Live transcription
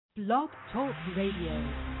Blog Talk Radio.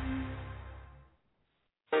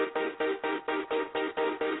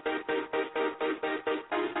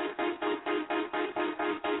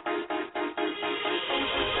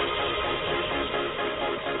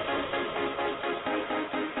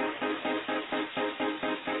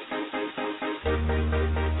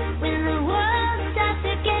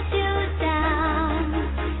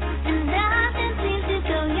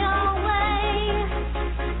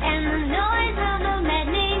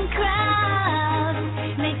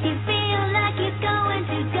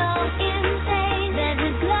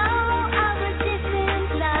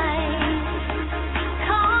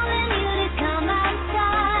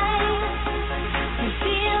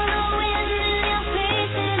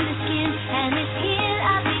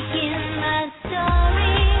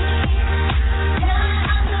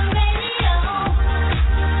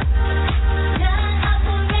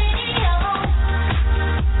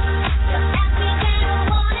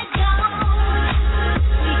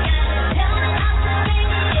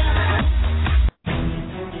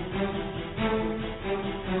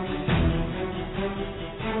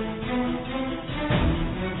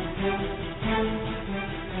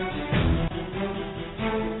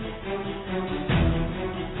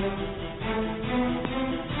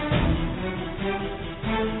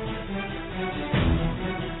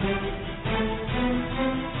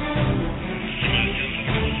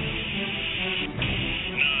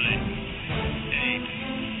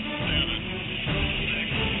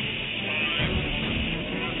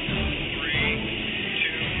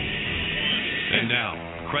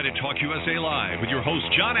 Credit Talk USA Live with your host,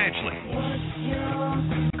 John Ashley. What's your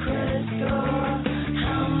credit score?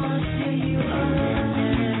 How much do you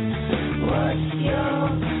earn? What's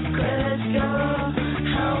your credit score?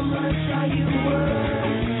 How much are you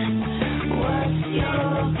worth? What's your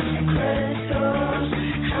credit score?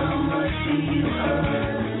 How much do you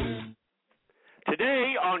earn?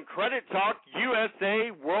 Today on Credit Talk USA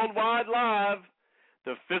Worldwide Live,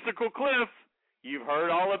 the fiscal cliff. You've heard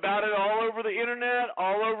all about it all over the internet,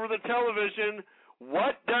 all over the television.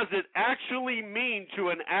 What does it actually mean to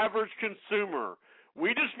an average consumer?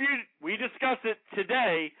 We discuss it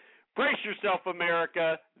today. Brace yourself,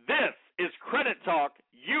 America. This is Credit Talk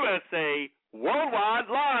USA Worldwide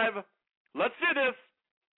Live. Let's do this.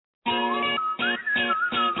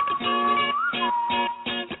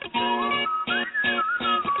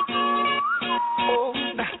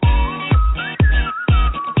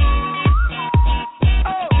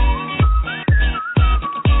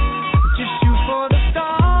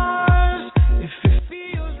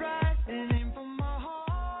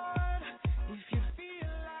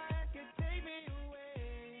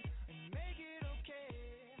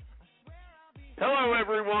 Hello,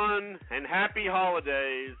 everyone, and happy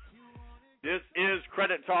holidays. This is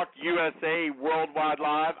Credit Talk USA Worldwide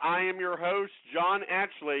Live. I am your host, John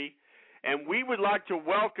Ashley, and we would like to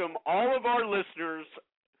welcome all of our listeners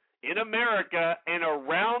in America and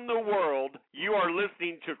around the world. You are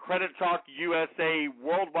listening to Credit Talk USA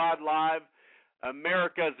Worldwide Live,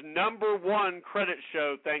 America's #1 credit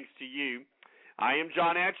show, thanks to you. I am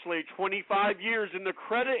John Ashley. 25 years in the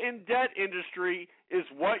credit and debt industry is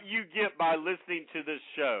what you get by listening to this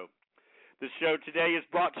show. The show today is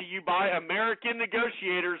brought to you by American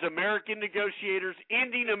Negotiators. American Negotiators,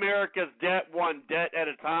 ending America's debt one debt at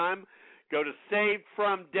a time. Go to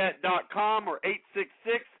savefromdebt.com or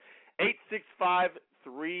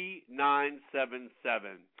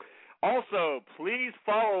 866-865-3977. Also, please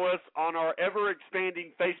follow us on our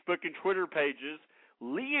ever-expanding Facebook and Twitter pages.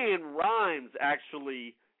 Leanne Rhymes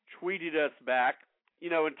actually tweeted us back,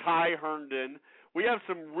 and Ty Herndon. We have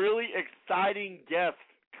some really exciting guests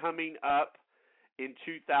coming up in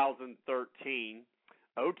 2013.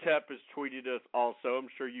 OTEP has tweeted us also. I'm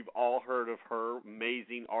sure you've all heard of her,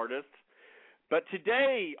 amazing artist. But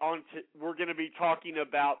today we're going to be talking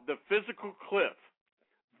about the fiscal cliff.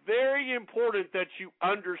 Very important that you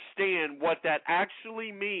understand what that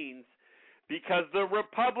actually means, because the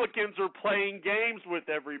Republicans are playing games with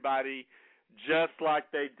everybody just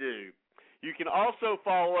like they do. You can also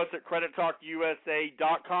follow us at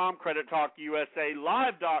CreditTalkUSA.com,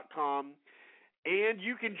 CreditTalkUSALive.com, and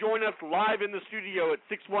you can join us live in the studio at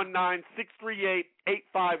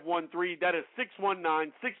 619-638-8513. That is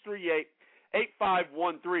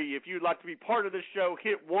 619-638-8513. If you'd like to be part of the show,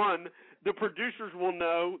 hit 1. The producers will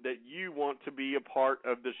know that you want to be a part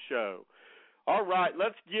of the show. All right,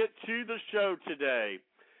 let's get to the show today.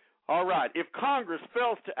 All right, if Congress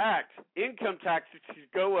fails to act, income taxes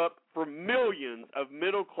could go up for millions of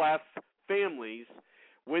middle-class families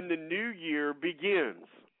when the new year begins.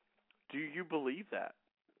 Do you believe that?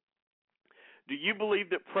 Do you believe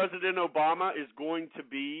that President Obama is going to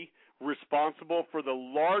be responsible for the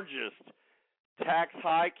largest tax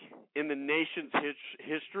hike in the nation's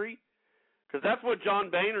history? Because that's what John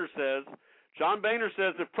Boehner says. John Boehner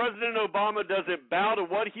says if President Obama doesn't bow to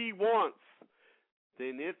what he wants,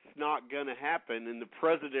 then it's not going to happen, and the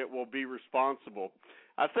president will be responsible.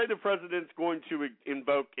 I say the president's going to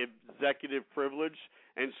invoke executive privilege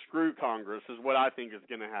and screw Congress is what I think is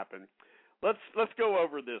going to happen. Let's go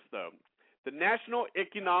over this, though. The National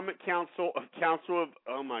Economic Council of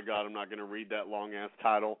oh my God, I'm not going to read that long-ass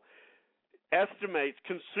title, estimates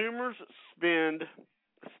consumers'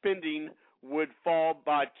 spending would fall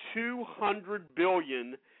by $200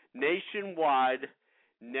 billion nationwide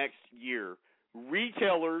next year.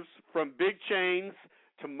 Retailers from big chains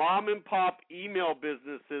to mom-and-pop email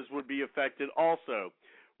businesses would be affected also,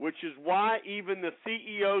 which is why even the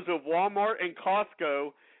CEOs of Walmart and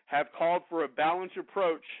Costco have called for a balanced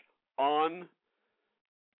approach on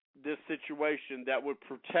this situation that would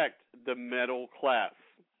protect the middle class.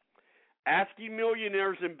 Asking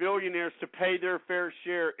millionaires and billionaires to pay their fair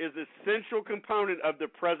share is an essential component of the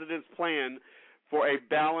president's plan for a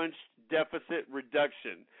balanced deficit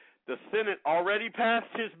reduction. The Senate already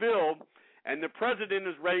passed his bill, and the president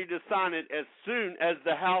is ready to sign it as soon as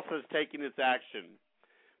the House has taken its action.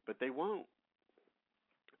 But they won't.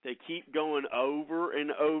 They keep going over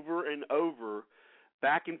and over and over,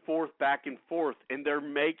 back and forth, and they're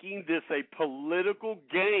making this a political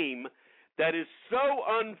game that is so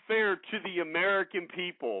unfair to the American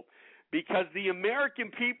people, because the American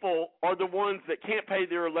people are the ones that can't pay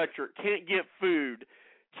their electric, can't get food,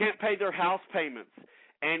 can't pay their house payments,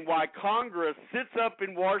 and why Congress sits up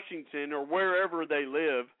in Washington or wherever they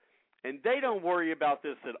live, and they don't worry about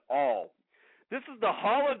this at all. This is the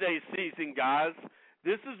holiday season, guys.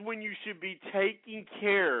 This is when you should be taking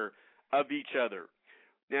care of each other.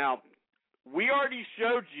 Now, we already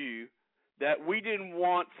showed you that we didn't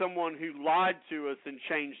want someone who lied to us and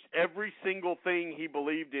changed every single thing he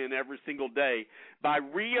believed in every single day by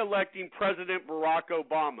re-electing President Barack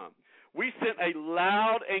Obama. We sent a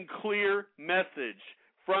loud and clear message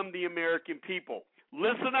from the American people.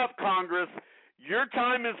 Listen up, Congress. Your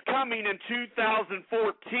time is coming in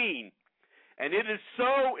 2014. And it is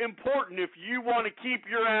so important, if you want to keep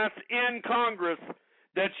your ass in Congress,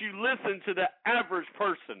 that you listen to the average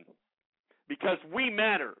person, because we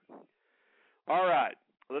matter. All right,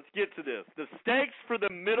 let's get to this. The stakes for the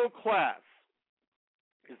middle class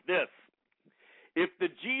is this. If the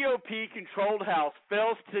GOP-controlled House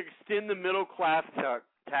fails to extend the middle class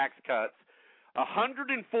tax cuts,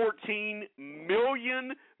 114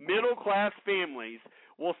 million middle-class families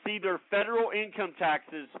will see their federal income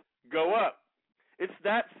taxes go up. It's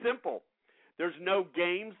that simple. There's no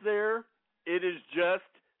games there. It is just,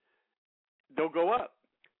 they'll go up.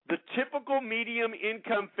 The typical medium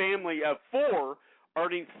income family of four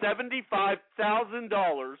earning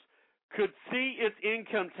 $75,000 could see its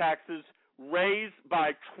income taxes raised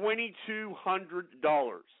by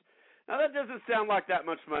 $2,200. Now, that doesn't sound like that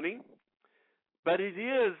much money, but it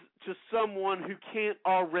is to someone who can't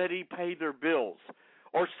already pay their bills,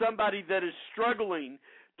 or somebody that is struggling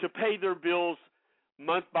to pay their bills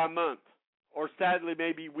month by month, or sadly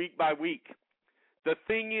maybe week by week. The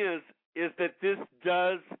thing is that this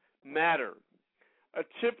does matter. A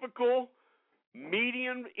typical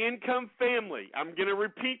median income family, I'm going to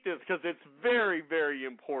repeat this because it's very, very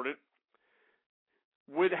important,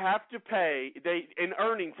 would have to pay, in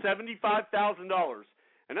earning $75,000.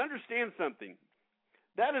 And understand something,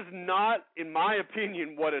 that is not, in my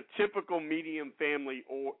opinion, what a typical median family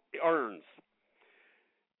earns.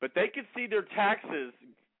 But they could see their taxes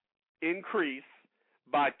increase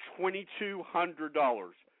by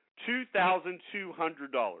 $2,200,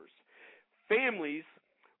 $2,200. Families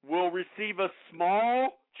will receive a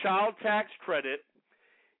small child tax credit,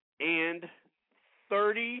 and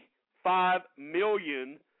 35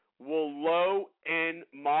 million will low and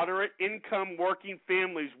moderate income working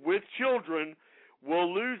families with children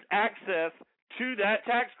will lose access to that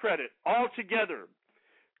tax credit altogether,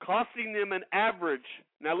 costing them an average,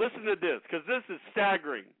 now listen to this, because this is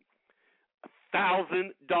staggering,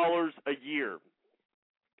 $1,000 a year.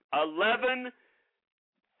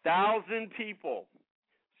 11,000 people,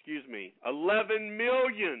 11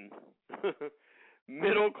 million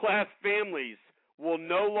middle-class families will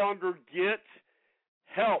no longer get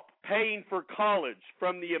help paying for college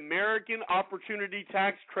from the American Opportunity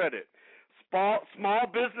Tax Credit. Small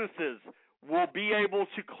businesses will be able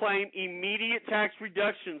to claim immediate tax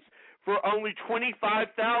reductions for only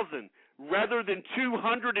 $25,000 rather than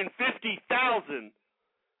 $250,000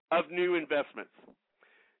 of new investments.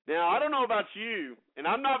 Now, I don't know about you, and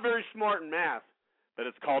I'm not very smart in math, but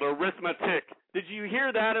it's called arithmetic. Did you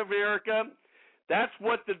hear that, America? That's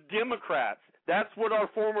what the Democrats, that's what our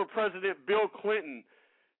former President Bill Clinton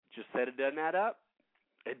just said. It doesn't add up.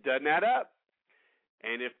 It doesn't add up.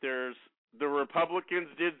 And if the Republicans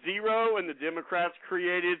did 0 and the Democrats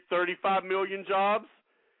created 35 million jobs,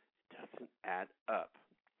 it doesn't add up.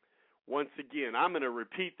 Once again, I'm going to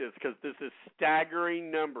repeat this because this is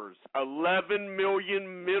staggering numbers. 11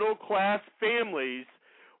 million middle-class families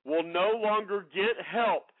will no longer get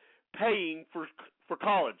help paying for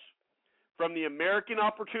college from the American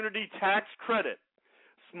Opportunity Tax Credit.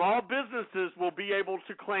 Small businesses will be able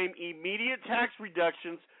to claim immediate tax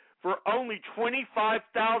reductions for only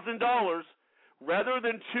 $25,000 rather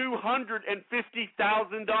than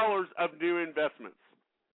 $250,000 of new investments.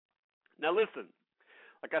 Now listen,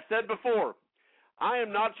 like I said before, I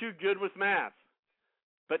am not too good with math,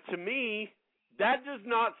 but to me, that does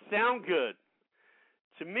not sound good.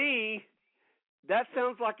 To me, that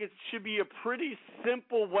sounds like it should be a pretty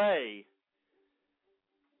simple way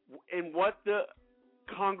in what the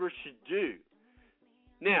Congress should do.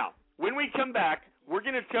 Now, when we come back, we're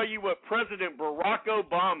going to tell you what President Barack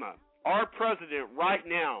Obama, our president right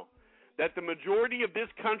now, that the majority of this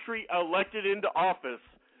country elected into office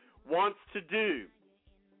wants to do.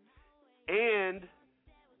 And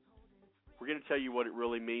we're going to tell you what it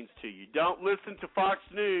really means to you. Don't listen to Fox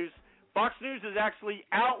News. Fox News is actually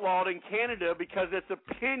outlawed in Canada because it's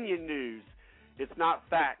opinion news. It's not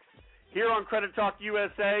facts. Here on Credit Talk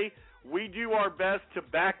USA, we do our best to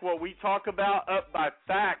back what we talk about up by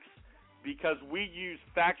facts because we use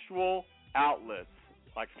factual outlets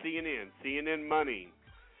like CNN Money,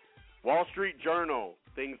 Wall Street Journal,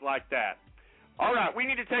 things like that. All right, we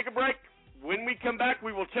need to take a break. When we come back,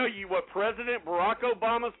 we will tell you what President Barack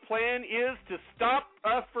Obama's plan is to stop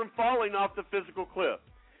us from falling off the physical cliff.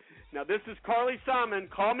 Now, this is Carly Simon.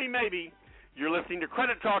 Call me maybe. You're listening to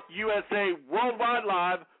Credit Talk USA Worldwide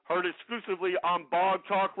Live, heard exclusively on Blog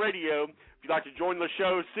Talk Radio. If you'd like to join the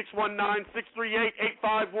show,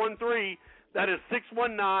 619-638-8513. That is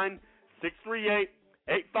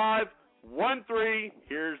 619-638-8513.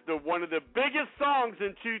 Here's one of the biggest songs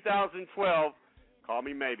in 2012, Call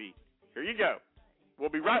Me Maybe. Here you go. We'll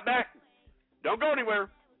be right back. Don't go anywhere.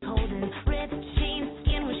 Holding ripped jeans,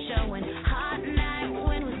 skin was showing. Hot night,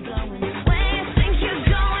 wind was blowing. Where you think you're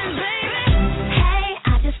going, baby? Hey,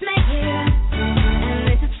 I just met you, and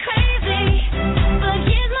this is crazy.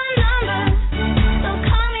 But here's my number, so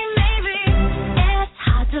call me maybe. It's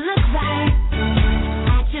hard to look right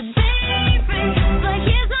at you, baby. But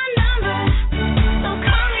here's my number, so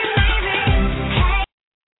call me maybe. Hey.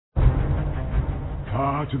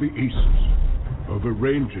 Far to the east, over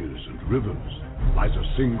ranges and rivers, lies a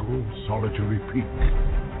single solitary peak.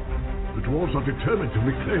 The dwarves are determined to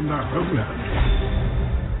reclaim their homeland.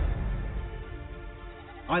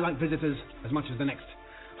 I like visitors as much as the next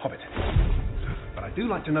hobbit. But I do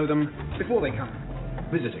like to know them before they come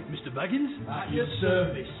visiting. Mr. Baggins? At your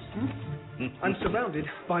service. I'm surrounded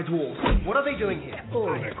by dwarves. What are they doing here?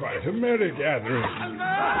 Oh, they're quite a merry gathering.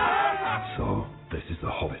 So, this is the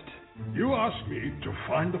Hobbit. You asked me to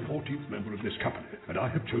find the 14th member of this company, and I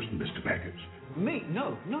have chosen Mr. Baggins. Me?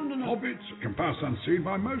 No. Hobbits can pass unseen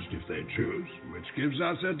by most if they choose, which gives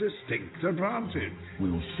us a distinct advantage. We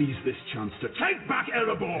will seize this chance to take back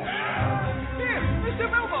Erebor! Here, Mr.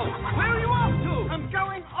 Bilbo, where are you off to? I'm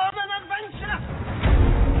going on an adventure.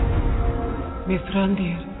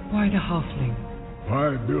 Mithrandir, why the halfling?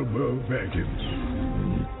 Why Bilbo Baggins?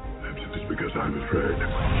 Perhaps it is because I'm afraid.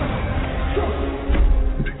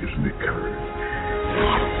 And it gives me courage.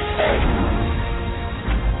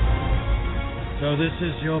 So this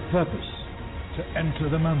is your purpose, to enter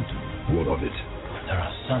the mountain? What of it? There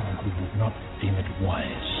are some who would not deem it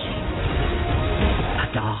wise. A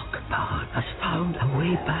dark path has found a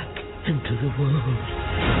way back into the world.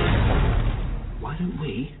 Why don't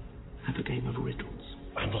we have a game of riddles?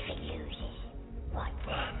 And if it loses, what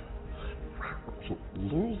then? If it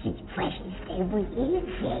loses, precious, then we eat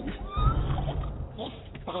it. If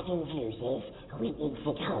Baggins loses, we eat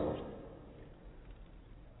it whole.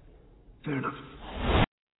 Fair enough.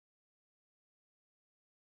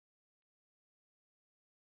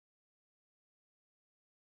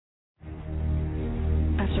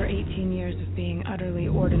 After 18 years of being utterly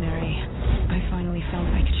ordinary, I finally felt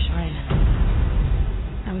I could shine.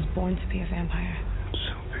 I was born to be a vampire.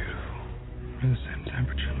 So beautiful. We're the same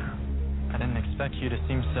temperature now. I didn't expect you to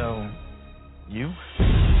seem so... you?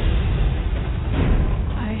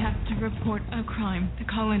 I have to report a crime. The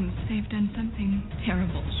Cullens, they've done something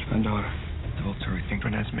terrible. Spandara, Volturi think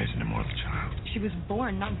Renesmee is an immortal child? She was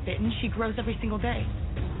born, not bitten. She grows every single day.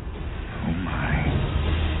 Oh, my.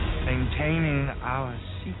 Maintaining our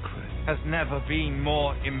secret has never been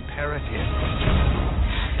more imperative.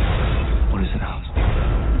 What is it, Alice?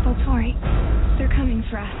 The Volturi. They're coming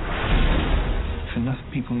for us. If enough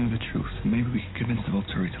people knew the truth, maybe we could convince the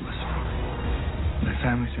Volturi to listen. My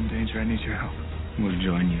family's in danger. I need your help. We'll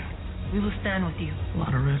join you. We will stand with you. A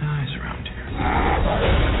lot of red eyes around here.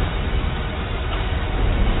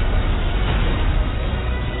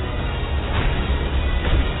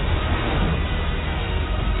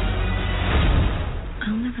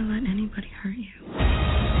 I'll never let anybody hurt you.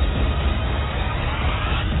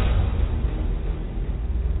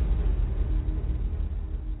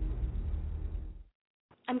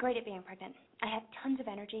 I'm great at being pregnant. I have tons of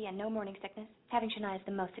energy and no morning sickness. Having Shania is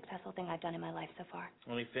the most successful thing I've done in my life so far.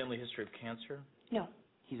 Only family history of cancer? No.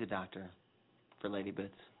 He's a doctor for lady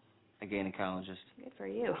bits, a gynecologist. Good for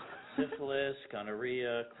you. Syphilis,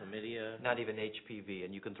 gonorrhea, chlamydia. Not even HPV,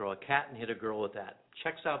 and you can throw a cat and hit a girl with that.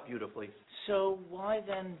 Checks out beautifully. So why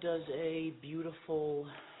then does a beautiful,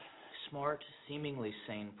 smart, seemingly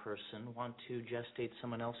sane person want to gestate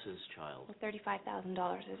someone else's child? Well,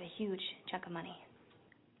 $35,000 is a huge chunk of money.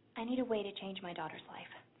 I need a way to change my daughter's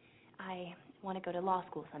life. I want to go to law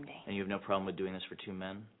school someday. And you have no problem with doing this for two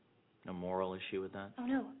men? No moral issue with that? Oh,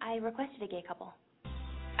 no. I requested a gay couple.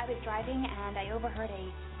 I was driving and I overheard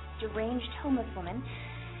a deranged homeless woman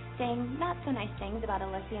saying not so nice things about a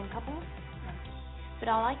lesbian couple. But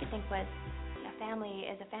all I could think was, a family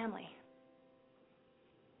is a family.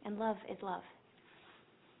 And love is love.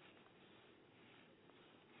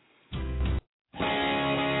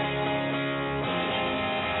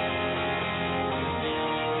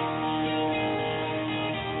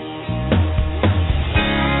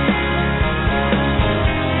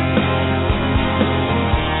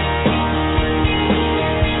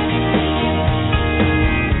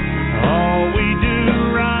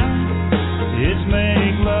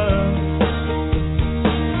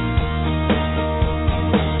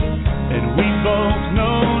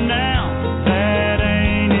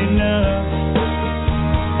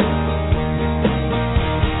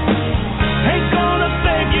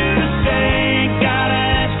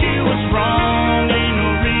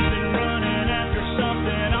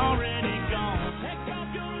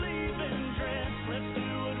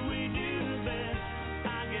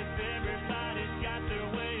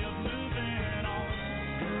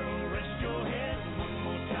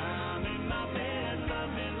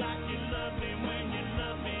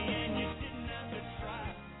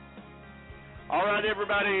 All right,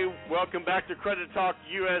 everybody, welcome back to Credit Talk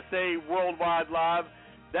USA Worldwide Live.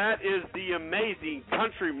 That is the amazing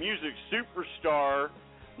country music superstar,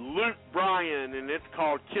 Luke Bryan, and it's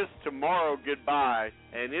called Kiss Tomorrow Goodbye.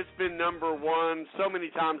 And it's been number one so many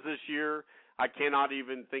times this year, I cannot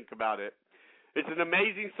even think about it. It's an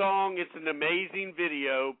amazing song. It's an amazing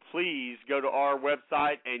video. Please go to our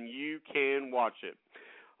website and you can watch it.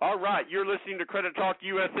 All right, you're listening to Credit Talk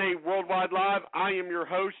USA Worldwide Live. I am your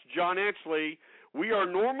host, John Ashley. We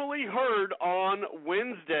are normally heard on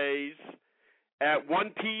Wednesdays at 1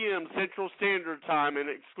 p.m. Central Standard Time and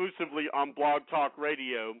exclusively on Blog Talk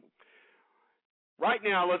Radio. Right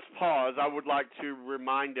now, let's pause. I would like to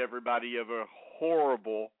remind everybody of a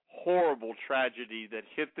horrible, horrible tragedy that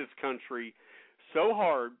hit this country so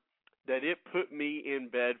hard that it put me in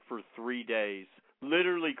bed for 3 days,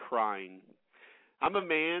 literally crying. I'm a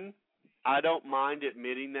man. I don't mind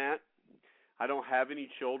admitting that. I don't have any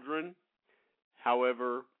children.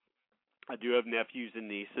 However, I do have nephews and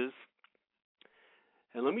nieces.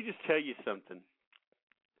 And let me just tell you something.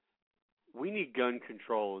 We need gun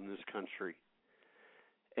control in this country.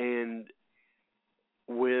 And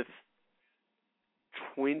with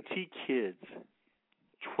 20 kids,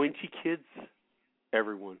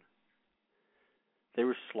 everyone, they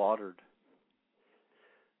were slaughtered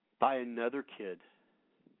by another kid.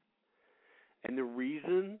 And the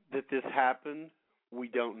reason that this happened, we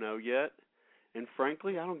don't know yet. And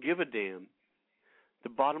frankly, I don't give a damn. The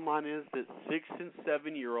bottom line is that 6 and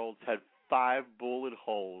 7-year-olds had 5 bullet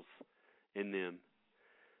holes in them.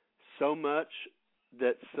 So much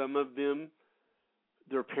that some of them,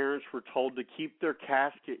 their parents were told to keep their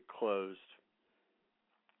casket closed.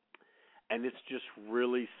 And it's just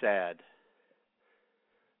really sad.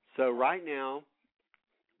 So right now,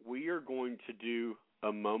 we are going to do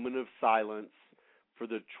a moment of silence for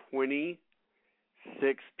the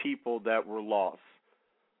 26 people that were lost.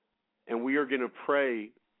 And we are going to pray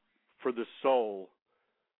for the soul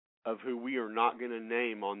of who we are not going to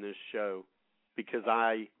name on this show, because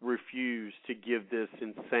I refuse to give this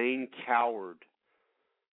insane coward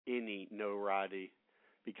any notoriety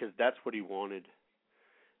because that's what he wanted.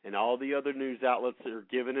 And all the other news outlets that are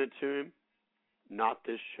giving it to him, not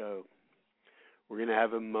this show. We're going to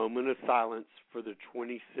have a moment of silence for the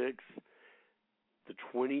 26, the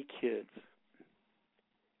 20 kids,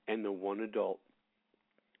 and the one adult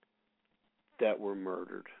that were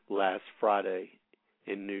murdered last Friday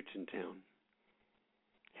in Newtontown.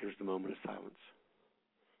 Here's the moment of silence.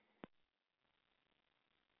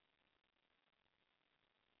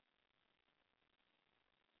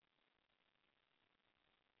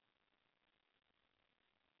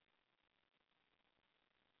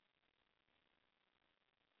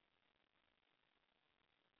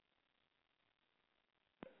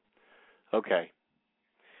 Okay,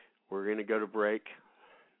 we're going to go to break,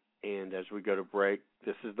 and as we go to break,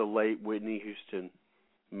 this is the late Whitney Houston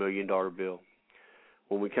 $1 million bill.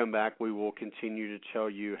 When we come back, we will continue to tell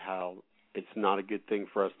you how it's not a good thing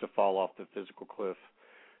for us to fall off the physical cliff,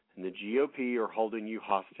 and the GOP are holding you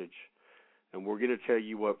hostage, and we're going to tell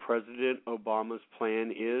you what President Obama's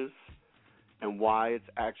plan is and why it's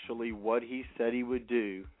actually what he said he would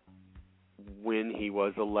do when he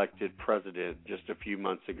was elected president just a few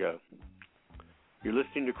months ago. You're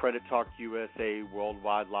listening to Credit Talk USA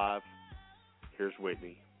Worldwide Live. Here's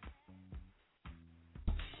Whitney.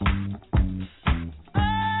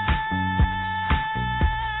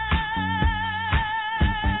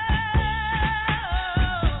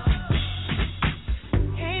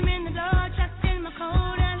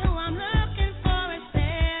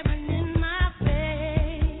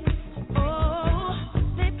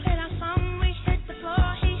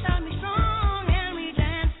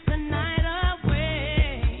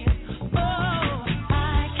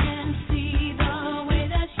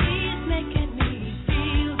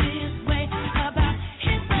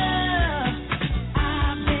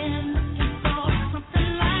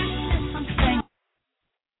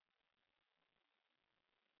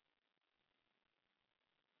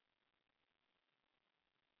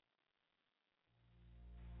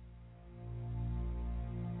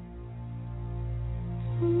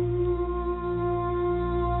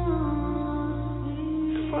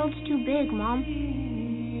 world's too big, Mom.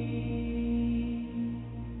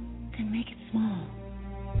 Then make it small.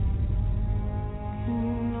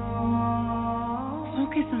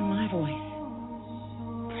 Focus on my voice.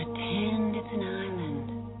 Pretend it's an island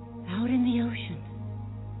out in the ocean.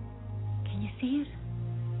 Can you see it?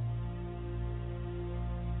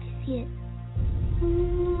 I see it.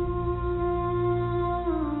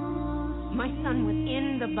 My son was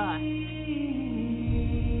in the bus.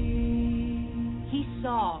 He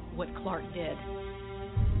saw what Clark did.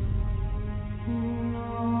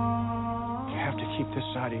 You have to keep this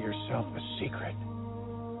side of yourself a secret.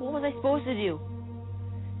 What was I supposed to do?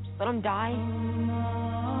 Just let him die?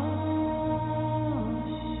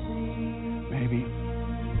 Maybe.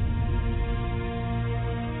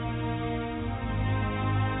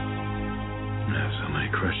 I have so many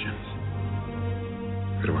questions.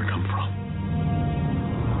 Where do I come from?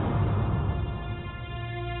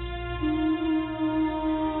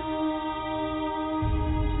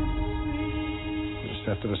 You just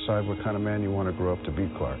have to decide what kind of man you want to grow up to be,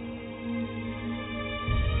 Clark.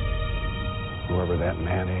 Whoever that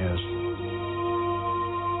man is,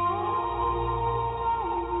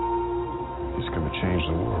 he's going to change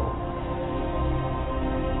the world.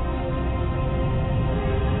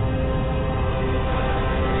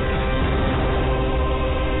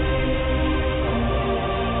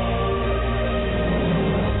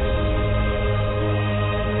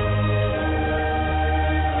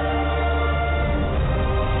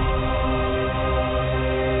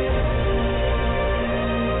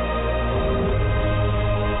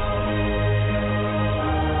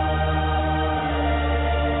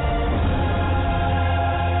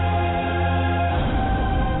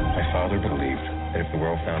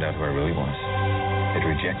 Found out who I really was, they'd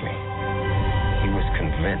reject me. He was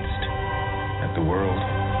convinced that the world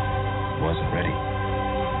wasn't ready.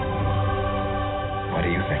 What do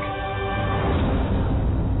you think?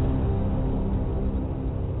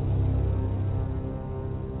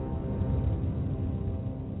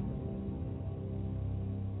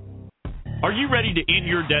 Are you ready to end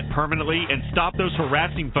your debt permanently and stop those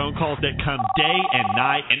harassing phone calls that come day and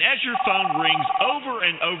night? And as your phone rings over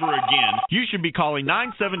and over again, you should be calling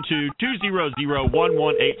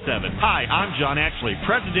 972-200-1187. Hi, I'm John Ashley,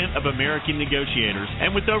 President of American Negotiators.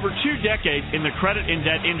 And with over 2 decades in the credit and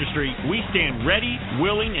debt industry, we stand ready,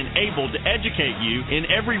 willing, and able to educate you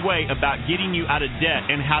in every way about getting you out of debt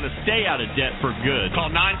and how to stay out of debt for good. Call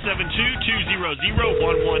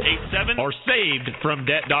 972-200-1187 or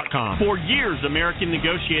savedfromdebt.com. For years, American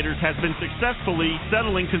Negotiators has been successfully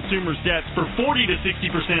settling consumers' debts for 40 to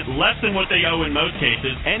 60% less than what they owe in most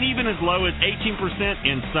cases, and even as low as 18%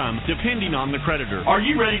 in some, depending on the creditor. Are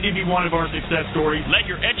you ready to be one of our success stories? Let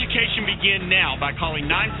your education begin now by calling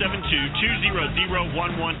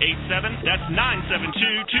 972-200-1187. That's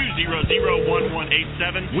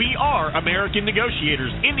 972-200-1187. We are American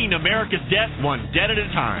Negotiators, ending America's debt one debt at a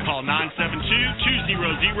time. Call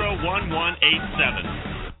 972-200-1187.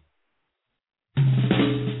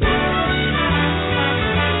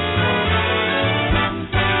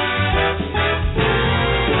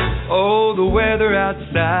 Oh, the weather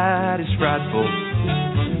outside is frightful.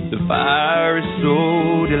 The fire is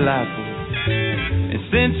so delightful. And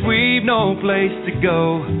since we've no place to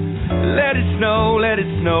go, let it snow, let it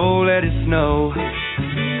snow, let it snow.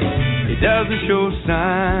 It doesn't show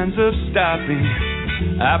signs of stopping.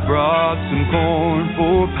 I brought some corn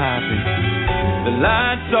for piping. The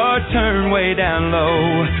lights are turned way down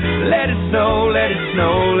low. Let it snow, let it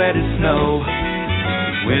snow, let it snow.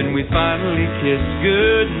 When we finally kiss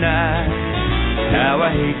goodnight, how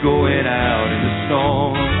I hate going out in the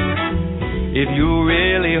storm. If you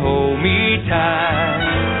really hold me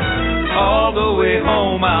tight, all the way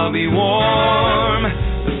home I'll be warm.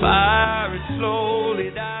 The fire is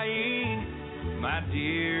slowly dying. My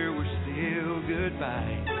dear, we're still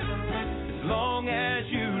goodbye. As long as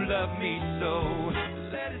you love me so,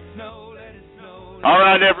 let it snow, let it snow. All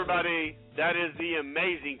right, everybody. That is the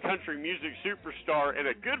amazing country music superstar and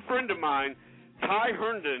a good friend of mine, Ty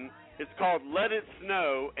Herndon. It's called Let It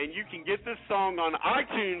Snow, and you can get this song on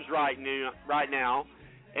iTunes right now,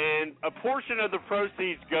 and a portion of the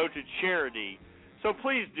proceeds go to charity. So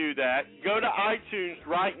please do that. Go to iTunes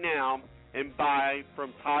right now and buy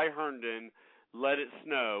from Ty Herndon, Let It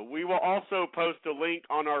Snow. We will also post a link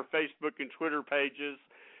on our Facebook and Twitter pages,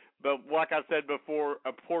 but like I said before,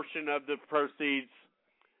 a portion of the proceeds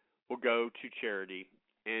will go to charity.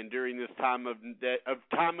 And during this time of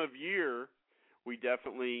year, we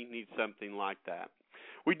definitely need something like that.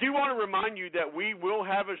 We do want to remind you that we will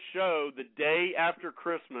have a show the day after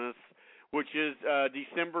Christmas, which is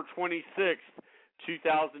December 26th,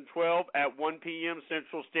 2012 at 1 p.m.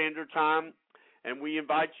 Central Standard Time, and we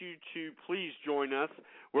invite you to please join us.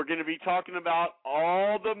 We're going to be talking about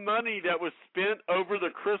all the money that was spent over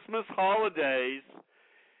the Christmas holidays.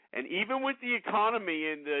 And even with the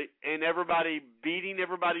economy and everybody beating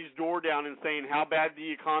everybody's door down and saying how bad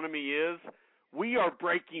the economy is, we are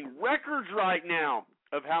breaking records right now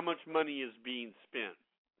of how much money is being spent.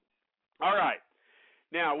 All right.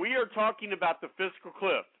 Now, we are talking about the fiscal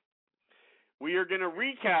cliff. We are going to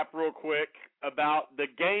recap real quick about the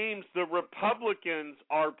games the Republicans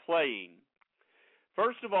are playing.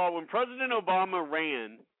 First of all, when President Obama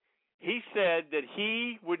ran, he said that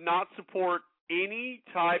he would not support any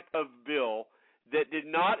type of bill that did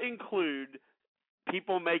not include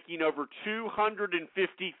people making over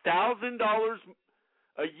 $250,000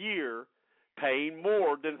 a year paying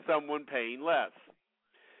more than someone paying less.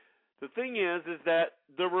 The thing is that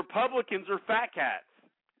the Republicans are fat cats,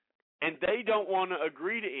 and they don't want to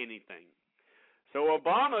agree to anything. So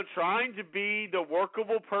Obama, trying to be the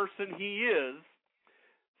workable person he is,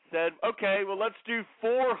 said, okay, well, let's do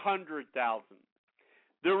 $400,000.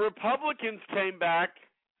 The Republicans came back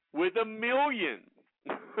with $1 million.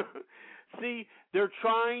 See, there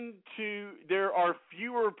are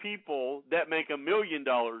fewer people that make $1 million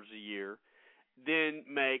a year than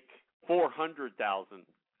make $400,000.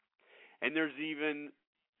 And there's even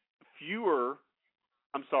fewer,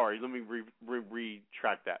 I'm sorry, let me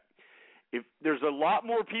retract that. If there's a lot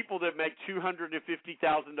more people that make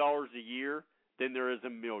 $250,000 a year than there is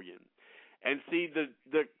 $1 million. And see,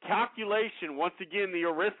 the calculation, once again, the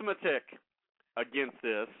arithmetic against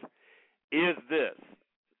this is this.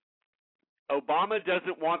 Obama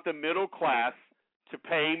doesn't want the middle class to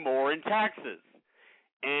pay more in taxes.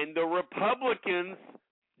 And the Republicans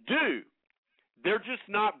do. They're just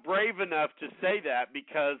not brave enough to say that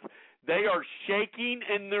because they are shaking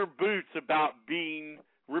in their boots about being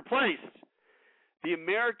replaced. The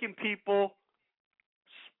American people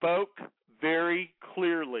spoke very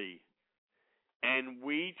clearly. And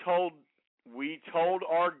we told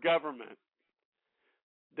our government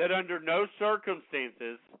that under no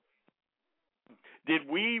circumstances did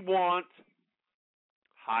we want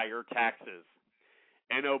higher taxes.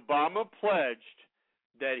 And Obama pledged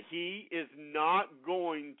that he is not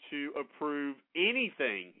going to approve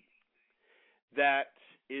anything that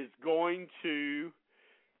is going to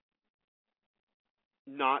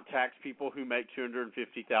not tax people who make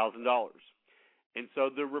 $250,000. And so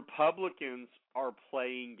the Republicans are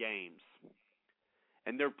playing games.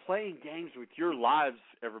 And they're playing games with your lives,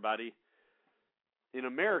 everybody. in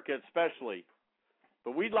America especially.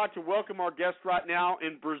 But we'd like to welcome our guest right now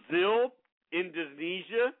in Brazil,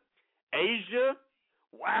 Indonesia, Asia,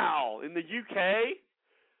 wow, in the UK.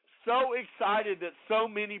 So excited that so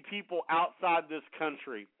many people outside this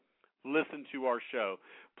country listen to our show.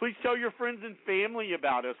 Please tell your friends and family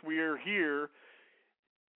about us. We are here,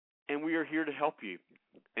 and we are here to help you.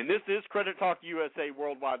 And this is Credit Talk USA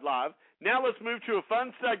Worldwide Live. Now let's move to a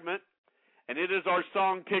fun segment, and it is our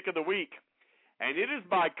song pick of the week. And it is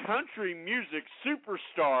by country music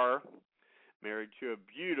superstar, married to a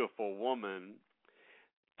beautiful woman,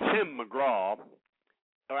 Tim McGraw.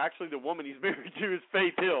 Or actually, the woman he's married to is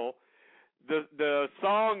Faith Hill. The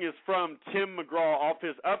song is from Tim McGraw off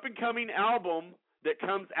his up-and-coming album that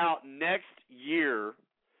comes out next year,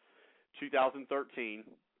 2013.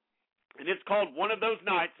 And it's called One of Those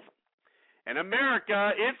Nights. And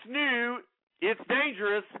America, it's new, it's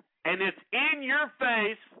dangerous, and it's in your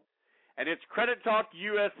face. And it's Credit Talk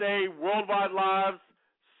USA Worldwide Live's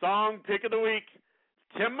song pick of the week.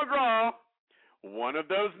 Tim McGraw, One of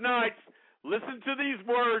Those Nights. Listen to these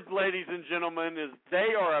words, ladies and gentlemen, as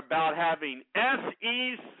they are about having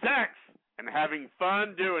SE sex and having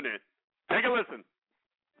fun doing it. Take a listen.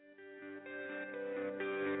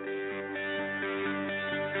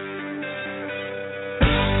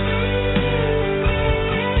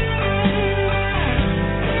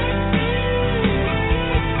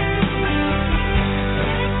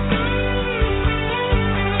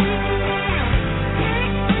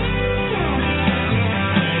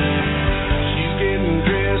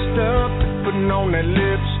 On that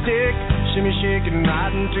lipstick, shimmy shaking right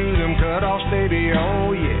into them cutoffs, baby, oh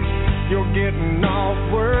yeah. You're getting off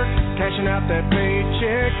work, cashing out that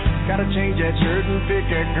paycheck. Gotta change that shirt and pick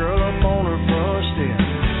that girl up on her front step.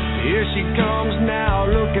 Here she comes now,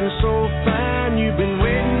 looking so fine. You've been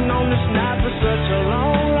waiting on this night for such a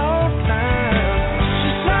long, long time. She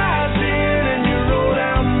slides in and you roll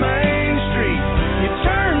down Main Street. You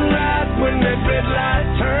turn right when that red light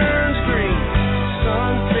turns green.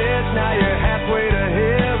 Sunset, now you're halfway to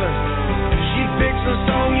heaven. She picks a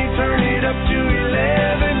song, you turn it up to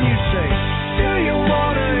 11. You say, do you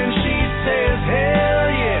wanna? And she says, hell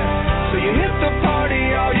yeah. So you hit the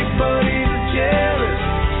party, all your buddies are jealous.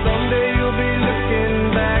 Someday you'll be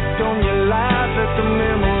looking back on your life at the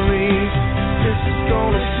memories. This is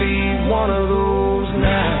gonna be one of those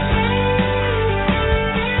nights.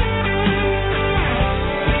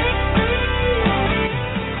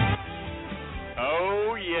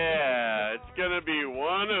 Be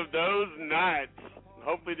one of those nights.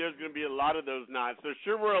 Hopefully there's going to be a lot of those nights. There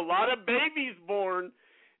sure were a lot of babies born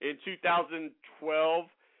in 2012,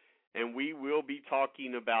 and we will be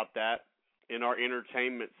talking about that in our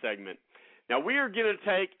entertainment segment. Now, we are going to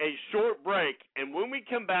take a short break, and when we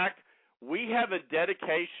come back, we have a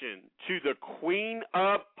dedication to the Queen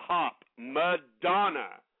of Pop,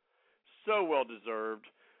 Madonna. So well deserved.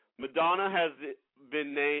 Madonna has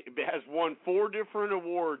won 4 different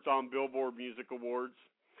awards on Billboard Music Awards.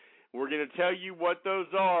 We're going to tell you what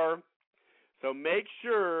those are, so make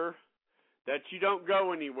sure that you don't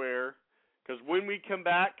go anywhere, because when we come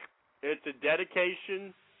back, it's a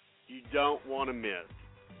dedication you don't want to miss.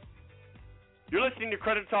 You're listening to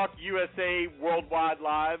Credit Talk USA Worldwide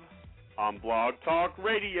Live on Blog Talk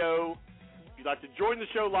Radio. If you'd like to join the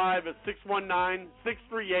show live at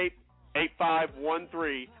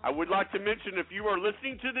 619-638-8513. I would like to mention, if you are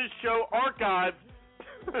listening to this show archived,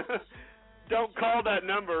 don't call that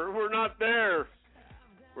number. We're not there.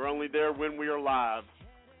 We're only there when we are live.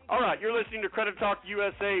 All right, you're listening to Credit Talk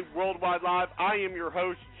USA Worldwide Live. I am your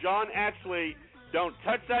host, John Ashley. Don't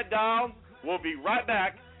touch that dial. We'll be right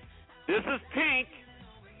back. This is Pink,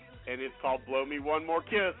 and it's called Blow Me One More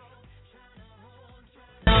Kiss.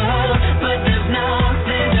 But there's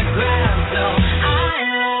nothing to grab, so I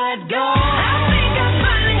let go. I think I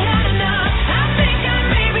finally had enough. I think I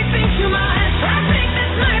maybe think too much. I think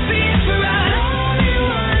this might be it for us. Only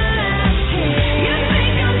one last kiss. You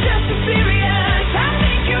think I'm just too serious. I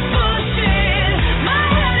think you're full of shit. My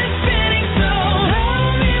head is spinning, so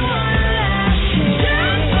only one last kiss.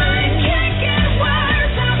 Just when it can't get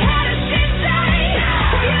worse, I've had a shit day.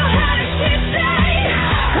 You had a shit day.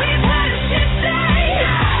 We've had a shit day.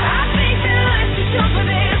 I think that life's too short for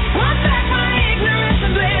this. Want back my ignorance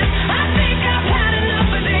and bliss. I think I've had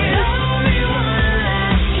enough of this. Only one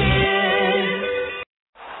last kiss.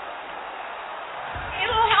 A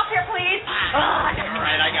little help here, please. All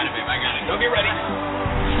right, I got it, babe. I got it. Go get ready.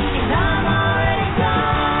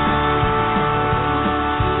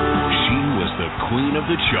 She was the queen of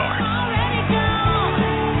the charts.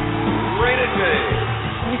 Rated Day.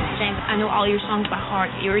 Mrs. James, I know all your songs by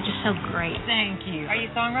heart. You were just so great. Thank you. Are you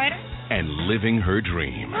a songwriter? and living her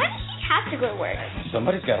dream. Why does she have to go to work?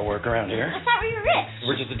 Somebody's got to work around here. I thought we were rich.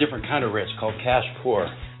 We're just a different kind of rich called cash poor.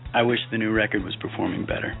 I wish the new record was performing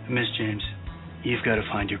better. Miss James, you've got to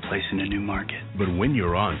find your place in a new market. But when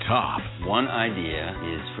you're on top... One idea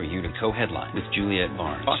is for you to co-headline with Juliet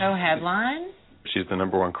Barnes. Co-headline? She's the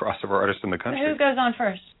 #1 crossover artist in the country. Who goes on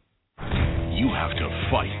first? You have to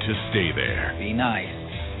fight to stay there. Be nice.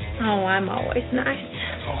 Oh, I'm always nice.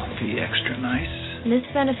 Oh, be extra nice. This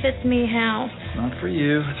benefits me how? Not for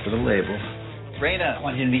you, it's for the label. Raina, I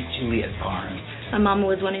want you to meet Juliet Barnes. My mama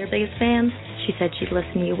was one of your biggest fans. She said she'd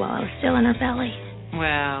listen to you while I was still in her belly.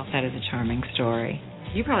 Well, that is a charming story.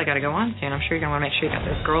 You probably got to go on soon. I'm sure you're going to want to make sure you got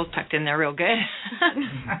those girls tucked in there real good.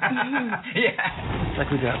 Yeah. Looks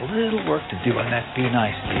like we got a little work to do on that Be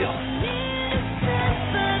Nice deal.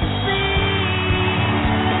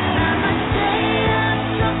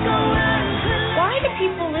 Why do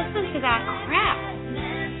people listen to that crap?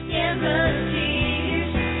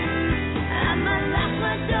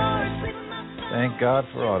 Thank God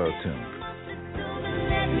for auto-tune.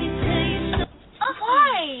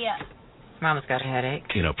 Why? Mama's got a headache.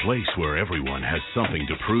 In a place where everyone has something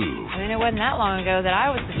to prove. I mean, it wasn't that long ago that I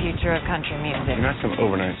was the future of country music. You're not some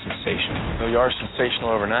overnight sensation. Though you are sensational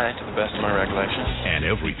overnight, to the best of my recollection. And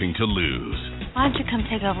everything to lose. Why don't you come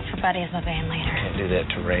take over for Buddy as my band leader? Can't do that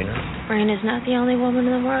to Raina. Raina's not the only woman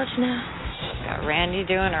in the world now. Got Randy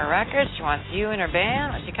doing her records. She wants you in her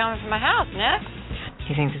band. When's she coming from my house next?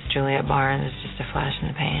 You think this Juliet Barnes is just a flash in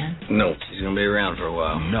the pan? No, she's going to be around for a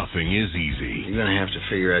while. Nothing is easy. You're going to have to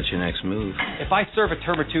figure out your next move. If I serve a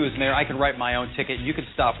term or two as mayor, I can write my own ticket and you can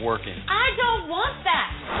stop working. I don't want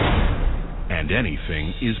that. And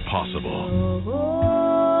anything is possible.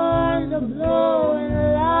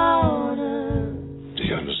 Do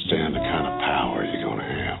you understand the kind of power you're going to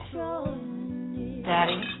have?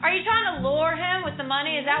 Daddy. Are you trying to lure him with the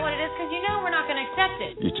money? Is that what it is? Because you know we're not going to accept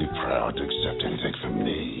it. You're too proud to accept anything from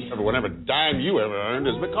me. Whatever dime you ever earned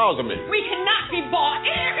is because of me. We cannot be bought.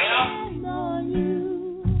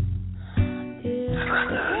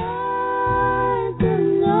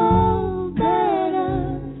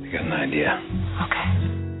 You got an idea? Okay.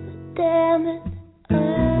 Damn it.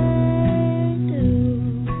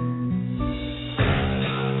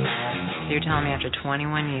 You're telling me after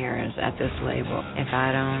 21 years at this label, if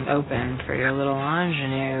I don't open for your little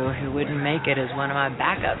ingenue who wouldn't make it as one of my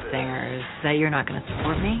backup singers, that you're not going to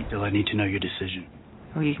support me? Bill, I need to know your decision.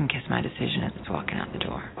 Well, you can kiss my decision as it's walking out the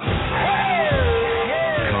door.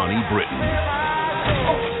 Connie Britton.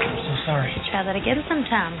 I'm so sorry. Try that again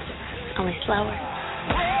sometime. Only slower.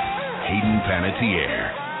 Hayden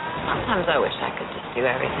Panettiere. Sometimes I wish I could just do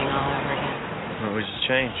everything all over again. Well, we just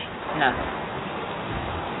change. Nothing.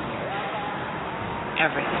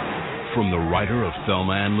 Everything. From the writer of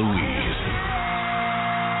Thelma and Louise.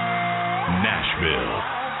 Nashville.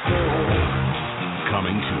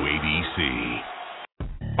 Coming to ABC.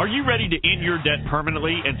 Are you ready to end your debt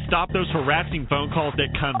permanently and stop those harassing phone calls that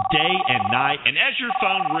come day and night? And as your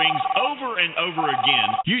phone rings over and over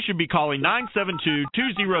again, you should be calling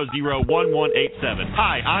 972-200-1187.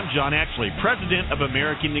 Hi, I'm John Ashley, President of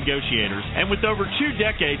American Negotiators. And with over 2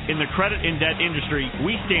 decades in the credit and debt industry,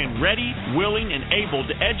 we stand ready, willing, and able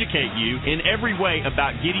to educate you in every way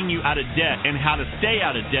about getting you out of debt and how to stay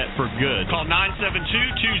out of debt for good. Call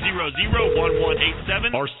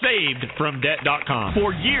 972-200-1187 or savedfromdebt.com.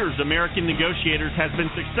 For years, American Negotiators has been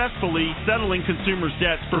successfully settling consumers'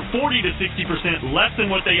 debts for 40 to 60% less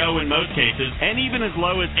than what they owe in most cases, and even as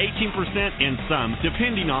low as 18% in some,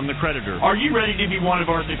 depending on the creditor. Are you ready to be one of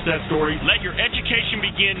our success stories? Let your education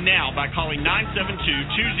begin now by calling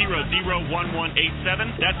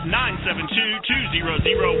 972-200-1187. That's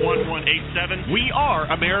 972-200-1187. We are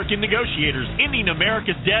American Negotiators, ending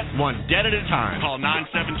America's debt one debt at a time. Call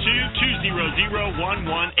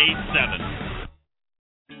 972-200-1187.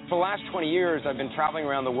 For the last 20 years, I've been traveling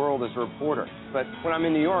around the world as a reporter. But when I'm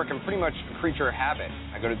in New York, I'm pretty much a creature of habit.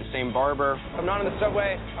 I go to the same barber. If I'm not on the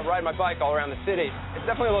subway, I ride my bike all around the city. It's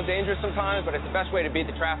definitely a little dangerous sometimes, but it's the best way to beat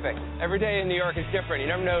the traffic. Every day in New York is different.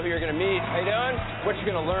 You never know who you're going to meet. How you doing? What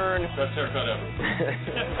you're going to learn. Best haircut ever.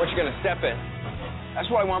 What you're going to step in.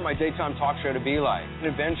 That's what I want my daytime talk show to be like.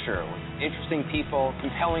 An adventure with interesting people,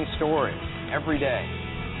 compelling stories, every day.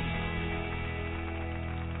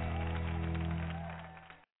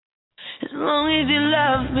 As long as you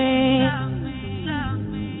love me,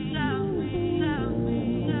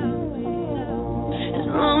 as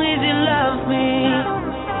long as you love me,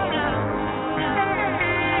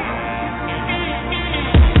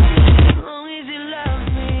 as long as you love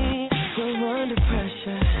me, we're under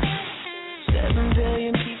pressure. 7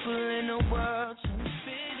 billion people in the world trying to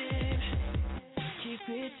fit in, keep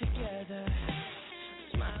it together.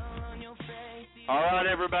 All right,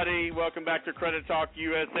 everybody, welcome back to Credit Talk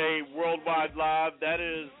USA Worldwide Live. That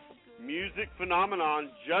is music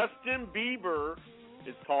phenomenon Justin Bieber.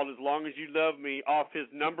 It's called As Long As You Love Me off his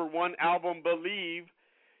 #1 album, Believe.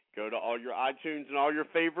 Go to all your iTunes and all your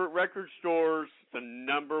favorite record stores. It's the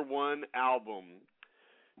 #1 album.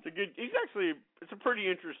 It's a pretty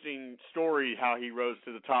interesting story how he rose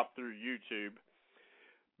to the top through YouTube.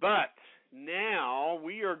 But now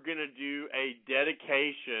we are going to do a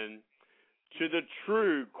dedication to the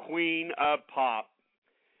true queen of pop.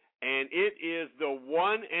 And it is the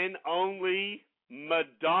one and only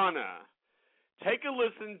Madonna. Take a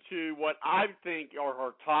listen to what I think are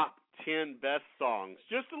her top 10 best songs.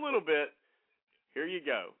 Just a little bit. Here you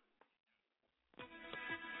go.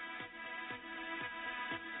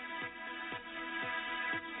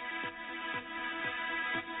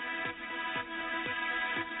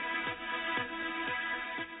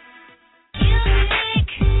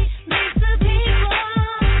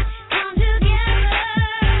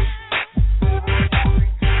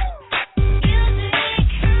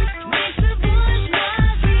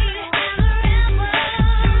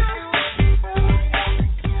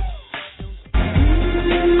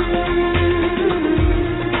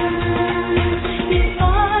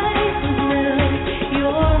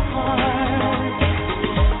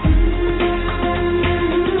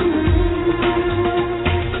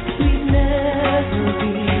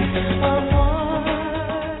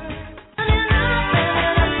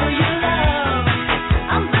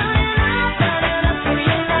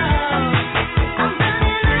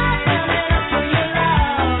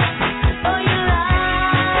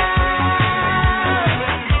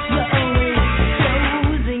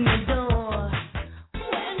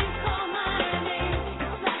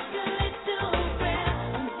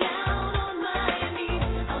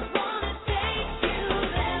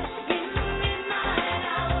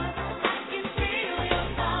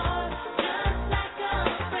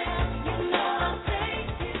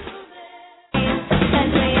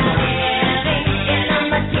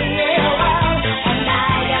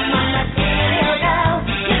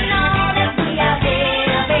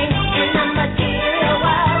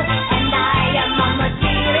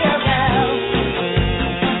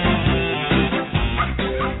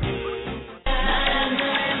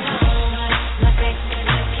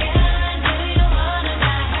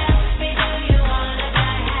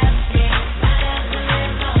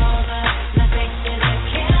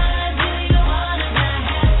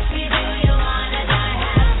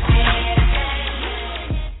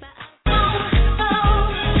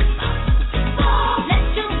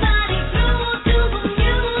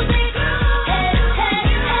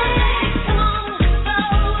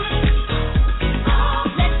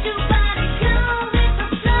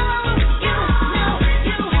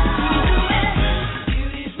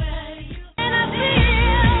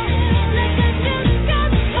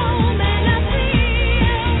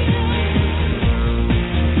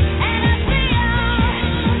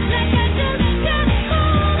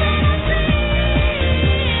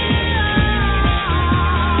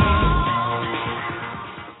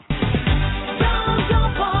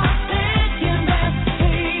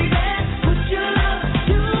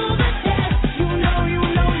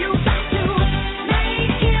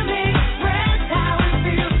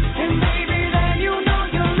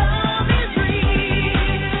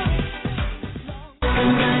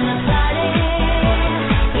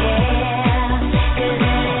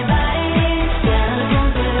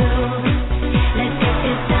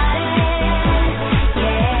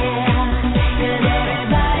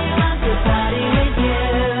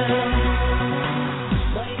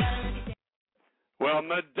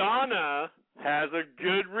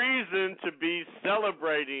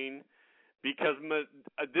 celebrating because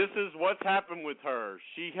this is what's happened with her.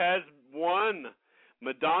 She has won.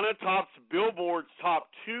 Madonna tops Billboard's top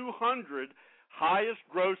 200 highest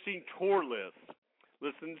grossing tour list.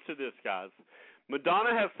 Listen to this, guys.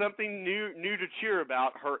 Madonna has something new to cheer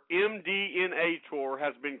about. Her MDNA tour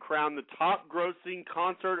has been crowned the top grossing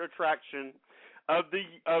concert attraction of the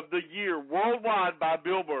year worldwide by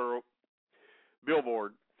Billboard,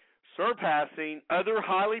 surpassing other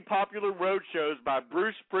highly popular road shows by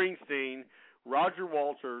Bruce Springsteen, Roger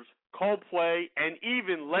Waters, Coldplay, and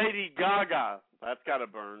even Lady Gaga. That's got to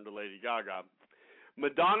burn to Lady Gaga.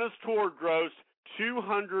 Madonna's tour grossed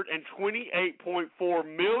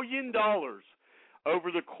 $228.4 million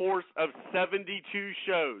over the course of 72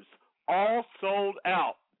 shows, all sold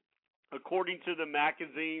out, according to the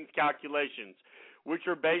magazine's calculations, which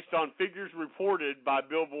are based on figures reported by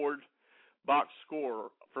Billboard Box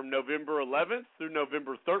Score from November 11th through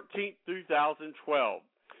November 13th, 2012.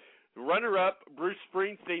 The runner-up, Bruce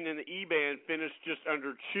Springsteen and the E-Band, finished just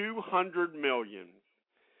under $200 million.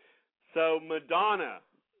 So, Madonna,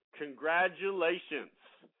 congratulations.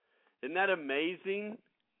 Isn't that amazing?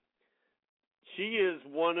 She is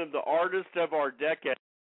one of the artists of our decade,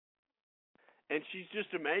 and she's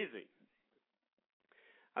just amazing.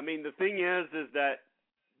 I mean, the thing is that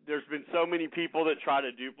there's been so many people that try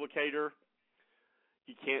to duplicate her.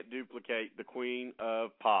 You can't duplicate the queen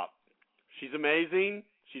of pop. She's amazing.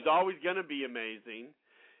 She's always going to be amazing.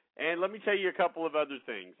 And let me tell you a couple of other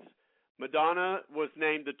things. Madonna was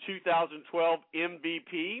named the 2012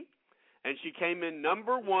 MVP, and she came in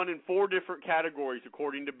number 1 in 4 different categories,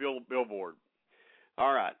 according to Billboard.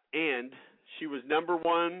 All right. And she was number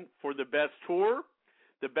 1 for the best tour,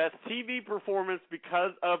 the best TV performance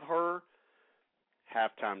because of her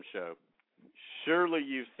halftime show. Surely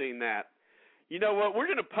you've seen that. You know what? We're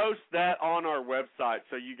going to post that on our website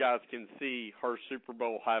so you guys can see her Super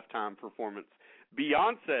Bowl halftime performance.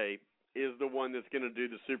 Beyonce is the one that's going to do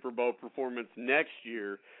the Super Bowl performance next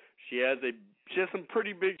year. She has some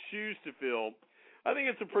pretty big shoes to fill. I think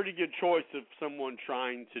it's a pretty good choice of someone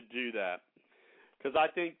trying to do that, because I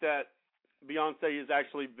think that Beyonce is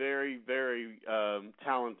actually very, very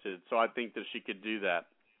talented. So I think that she could do that.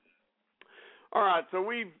 All right, so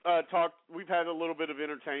we've had a little bit of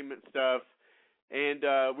entertainment stuff. And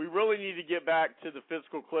we really need to get back to the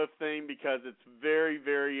fiscal cliff thing because it's very,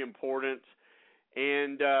 very important.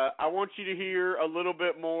 And I want you to hear a little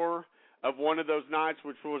bit more of one of those nights,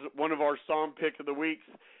 which was one of our song pick of the weeks.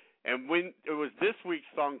 And when it was this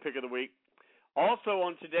week's song pick of the week, also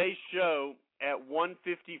on today's show at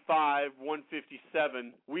 1:55,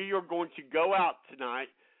 1:57, we are going to go out tonight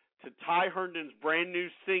to Ty Herndon's brand new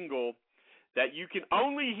single that you can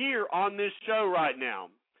only hear on this show right now.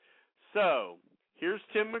 So here's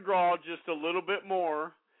Tim McGraw, just a little bit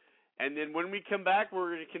more, and then when we come back,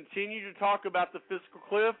 we're going to continue to talk about the fiscal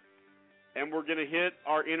cliff, and we're going to hit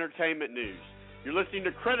our entertainment news. You're listening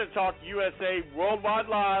to Credit Talk USA Worldwide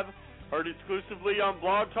Live, heard exclusively on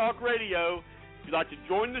Blog Talk Radio. If you'd like to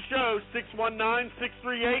join the show,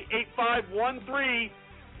 619-638-8513.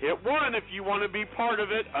 Hit 1 if you want to be part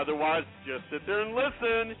of it. Otherwise, just sit there and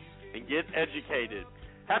listen and get educated.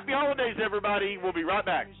 Happy holidays, everybody. We'll be right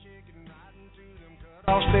back.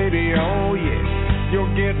 Baby, oh yeah, you're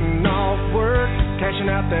getting off work, cashing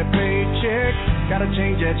out that paycheck. Gotta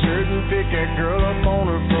change that shirt and pick that girl up on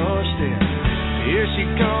her front step. Here she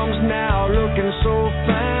comes now, looking so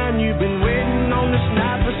fine. You've been waiting on this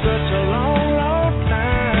night for such a long, long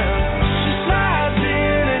time. She slides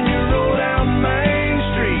in and you roll down Main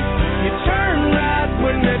Street. You turn right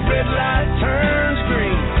when that red light turns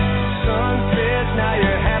green. Sun sets, now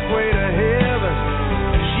you're halfway to heaven.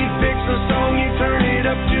 She picks a song, you turn it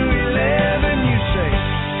up to 11, you say,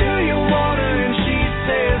 do you want it? And she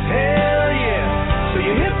says, hell yeah. So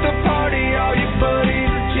you hit the party, all your buddies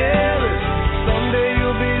are jealous. Someday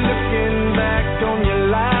you'll be looking back on your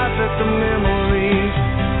life at the memories.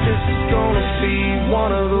 This is gonna be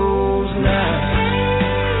one of those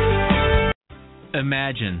nights.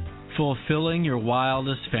 Imagine fulfilling your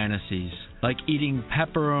wildest fantasies, like eating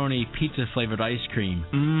pepperoni pizza-flavored ice cream.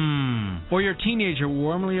 Or your teenager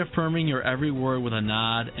warmly affirming your every word with a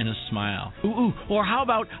nod and a smile. Or how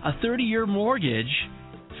about a 30-year mortgage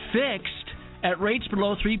fixed at rates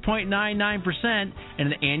below 3.99%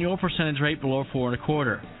 and an annual percentage rate below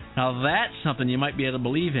 4.25%. Now that's something you might be able to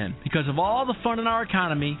believe in. Because of all the fun in our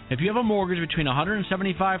economy, if you have a mortgage between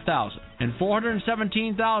 $175,000 and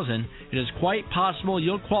 $417,000, it is quite possible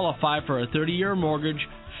you'll qualify for a 30-year mortgage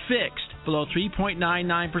fixed below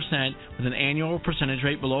 3.99% with an annual percentage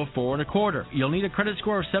rate below 4.25%. You'll need a credit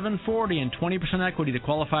score of 740 and 20% equity to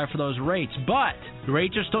qualify for those rates, but the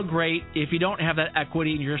rates are still great if you don't have that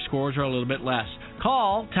equity and your scores are a little bit less.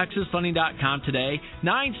 Call TexasLending.com today,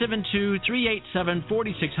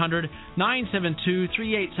 972-387-4600,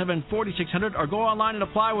 972-387-4600, or go online and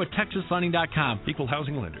apply with TexasLending.com. Equal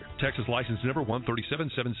housing lender. Texas license number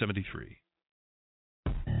 137773.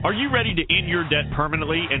 Are you ready to end your debt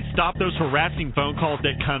permanently and stop those harassing phone calls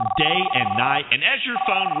that come day and night? And as your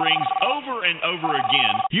phone rings over and over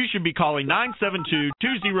again, you should be calling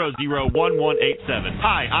 972-200-1187.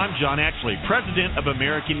 Hi, I'm John Ashley, President of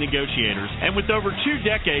American Negotiators. And with over 2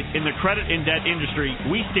 decades in the credit and debt industry,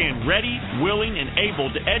 we stand ready, willing, and able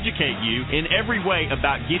to educate you in every way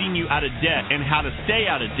about getting you out of debt and how to stay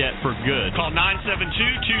out of debt for good. Call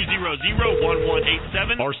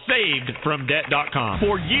 972-200-1187 or savedfromdebt.com.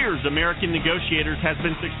 For years, American Negotiators has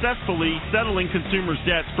been successfully settling consumers'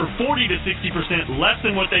 debts for 40 to 60% less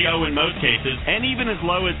than what they owe in most cases, and even as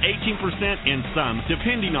low as 18% in some,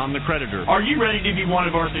 depending on the creditor. Are you ready to be one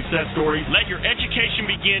of our success stories? Let your education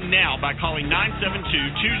begin now by calling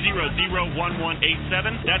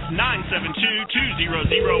 972-200-1187. That's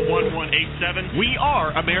 972-200-1187. We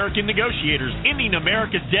are American Negotiators, ending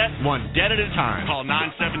America's debt one debt at a time. Call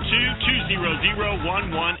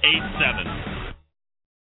 972-200-1187.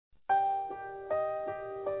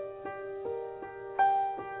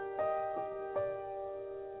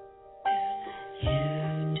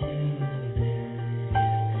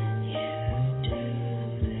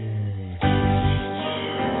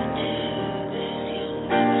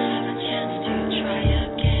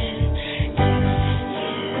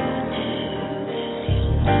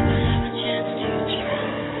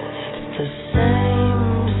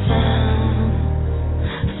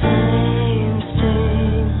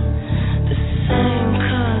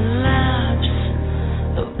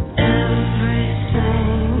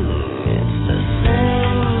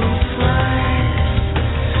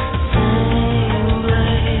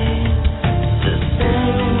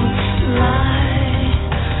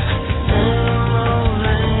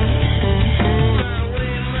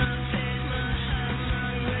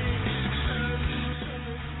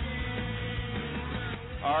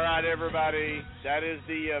 Everybody, that is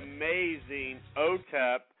the amazing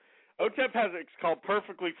OTEP. OTEP it's called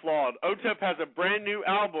Perfectly Flawed. OTEP has a brand new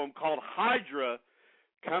album called Hydra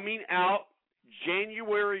coming out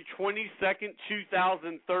January 22nd,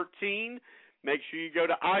 2013. Make sure you go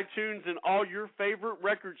to iTunes and all your favorite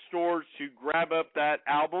record stores to grab up that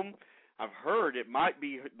album. I've heard it might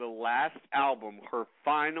be the last album, her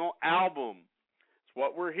final album. It's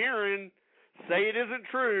what we're hearing. Say it isn't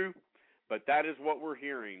true, but that is what we're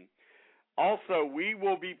hearing. Also, we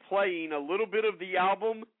will be playing a little bit of the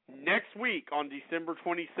album next week on December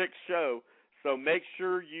 26th show, so make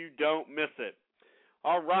sure you don't miss it.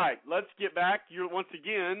 All right, let's get back. Once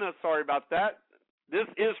again, sorry about that. This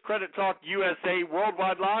is Credit Talk USA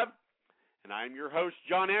Worldwide Live, and I am your host,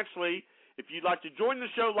 John Ashley. If you'd like to join the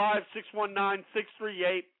show live,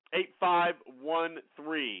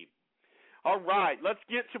 619-638-8513. All right, let's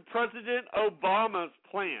get to President Obama's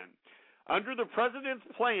plan. Under the president's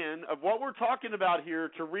plan of what we're talking about here,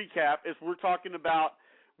 to recap, is we're talking about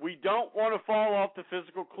we don't want to fall off the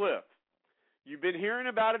fiscal cliff. You've been hearing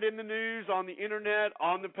about it in the news, on the internet,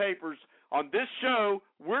 on the papers. On this show,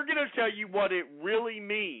 we're going to tell you what it really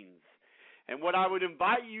means. And what I would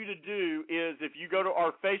invite you to do is, if you go to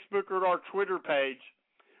our Facebook or our Twitter page,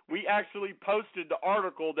 we actually posted the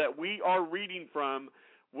article that we are reading from,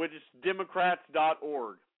 which is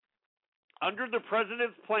Democrats.org. Under the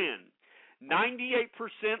president's plan,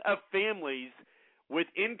 98% of families with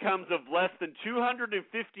incomes of less than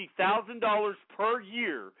 $250,000 per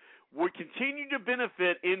year would continue to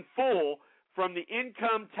benefit in full from the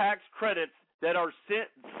income tax credits that are set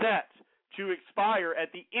to expire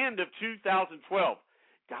at the end of 2012.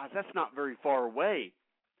 Guys, that's not very far away.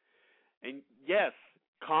 And yes,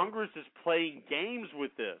 Congress is playing games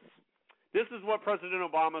with this. This is what President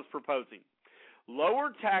Obama is proposing.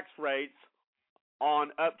 Lower tax rates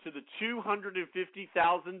on up to the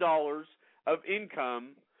 $250,000 of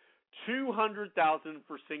income, $200,000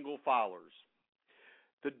 for single filers.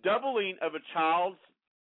 The doubling of a child's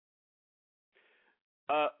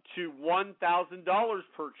to $1,000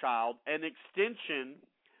 per child, an extension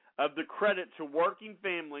of the credit to working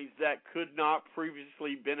families that could not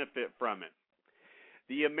previously benefit from it.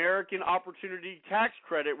 The American Opportunity Tax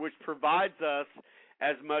Credit, which provides us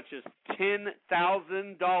as much as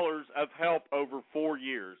 $10,000 of help over 4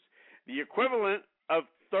 years. The equivalent of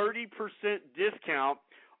 30% discount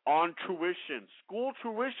on tuition, school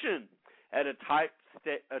tuition at a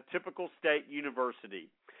typical state university.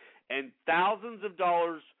 And thousands of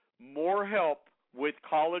dollars more help with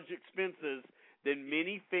college expenses than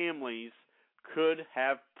many families could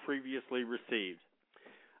have previously received.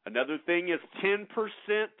 Another thing is 10%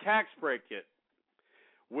 tax bracket,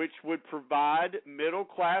 which would provide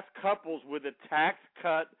middle-class couples with a tax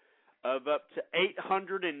cut of up to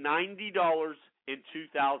 $890 in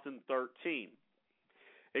 2013.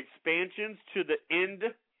 Expansions to the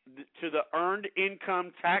earned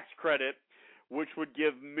income tax credit, which would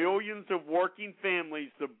give millions of working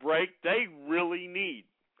families the break they really need.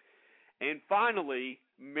 And finally,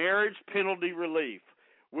 marriage penalty relief,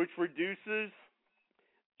 which reduces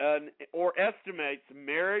or estimates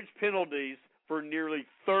marriage penalties for nearly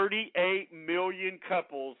 38 million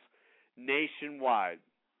couples nationwide.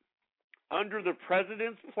 Under the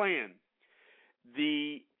president's plan,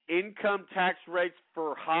 the income tax rates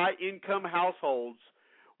for high-income households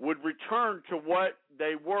would return to what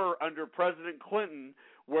they were under President Clinton,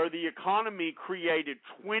 where the economy created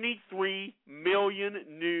 23 million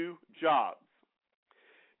new jobs.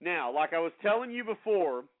 Now, like I was telling you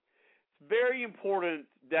before, it's very important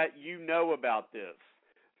that you know about this.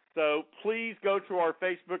 So please go to our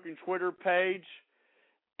Facebook and Twitter page,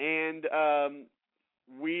 and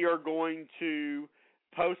we are going to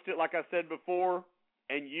post it, like I said before,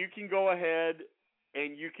 and you can go ahead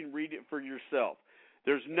and you can read it for yourself.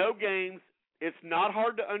 There's no games. It's not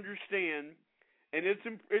hard to understand, and it's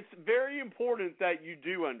very important that you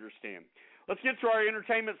do understand. Let's get to our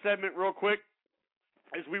entertainment segment real quick.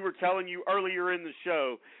 As we were telling you earlier in the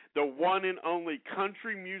show, the one and only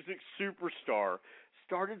country music superstar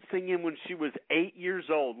started singing when she was 8 years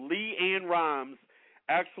old. Leanne Rimes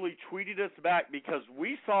actually tweeted us back because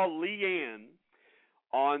we saw Leanne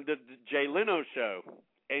on the Jay Leno show,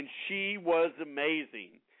 and she was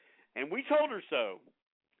amazing. And we told her so,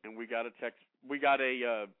 and we got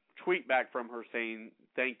a tweet back from her saying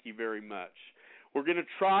thank you very much. We're going to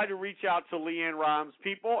try to reach out to Leanne Rimes'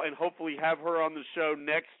 people and hopefully have her on the show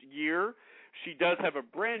next year. She does have a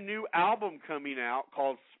brand new album coming out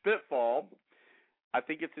called Spitfall. I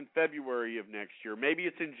think it's in February of next year. Maybe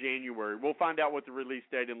it's in January. We'll find out what the release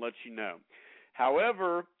date and let you know.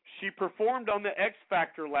 However, she performed on the X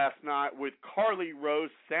Factor last night with Carly Rose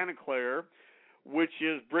Santa Claire, which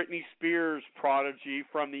is Britney Spears' prodigy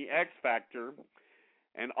from the X Factor.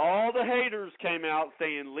 And all the haters came out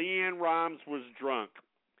saying Leanne Rimes was drunk.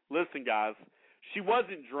 Listen, guys, she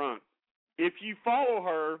wasn't drunk. If you follow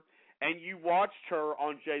her and you watched her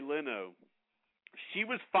on Jay Leno, she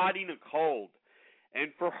was fighting a cold.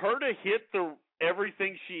 And for her to hit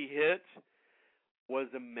everything she hit was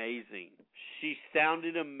amazing. She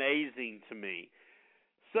sounded amazing to me.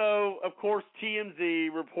 So, of course,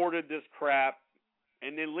 TMZ reported this crap,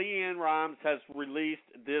 and then Leanne Rimes has released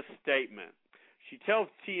this statement. She tells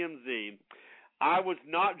TMZ, I was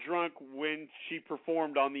not drunk when she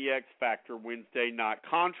performed on the X Factor Wednesday night,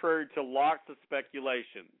 contrary to lots of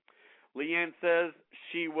speculation. Leanne says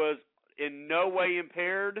she was in no way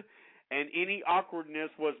impaired, and any awkwardness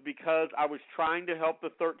was because I was trying to help the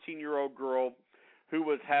 13-year-old girl who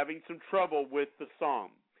was having some trouble with the song.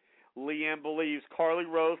 Leanne believes Carly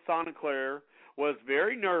Rose Santa Claire was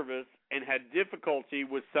very nervous and had difficulty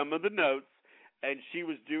with some of the notes, and she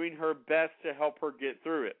was doing her best to help her get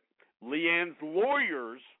through it. Leanne's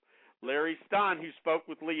lawyers, Larry Stein, who spoke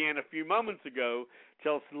with Leanne a few moments ago,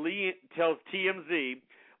 tells TMZ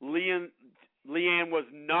Leanne was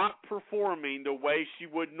not performing the way she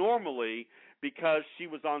would normally because she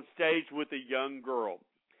was on stage with a young girl.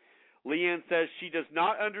 Leanne says she does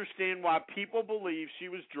not understand why people believe she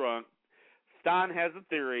was drunk. Stein has a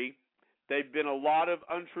theory. They've been a lot of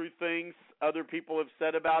untrue things other people have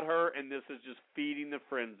said about her, and this is just feeding the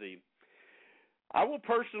frenzy. I will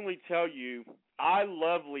personally tell you, I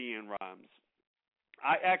love Leanne Rimes.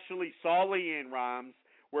 I actually saw Leanne Rimes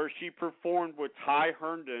where she performed with Ty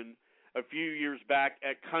Herndon a few years back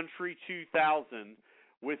at Country 2000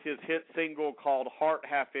 with his hit single called Heart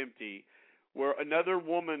Half Empty, where another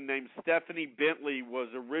woman named Stephanie Bentley was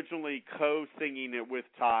originally co-singing it with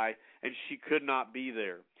Ty, and she could not be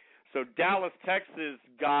there. So Dallas, Texas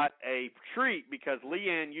got a treat because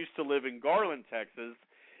Leanne used to live in Garland, Texas,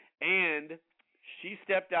 and she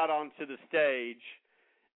stepped out onto the stage,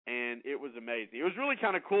 and it was amazing. It was really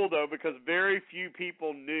kind of cool, though, because very few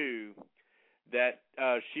people knew that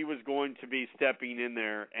she was going to be stepping in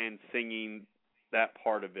there and singing that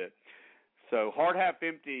part of it. So Heart Half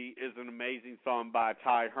Empty is an amazing song by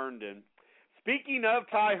Ty Herndon. Speaking of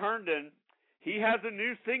Ty Herndon, he has a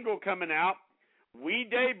new single coming out. We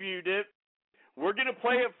debuted it. We're going to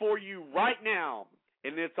play it for you right now.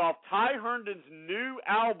 And it's off Ty Herndon's new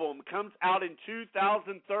album. Comes out in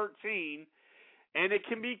 2013. And it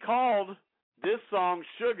can be called, this song,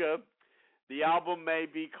 Sugar. The album may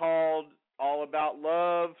be called All About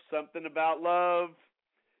Love, Something About Love,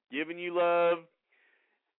 Giving You Love.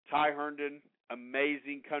 Ty Herndon,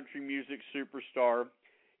 amazing country music superstar.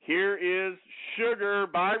 Here is Sugar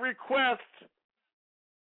by request.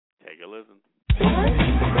 Take a listen.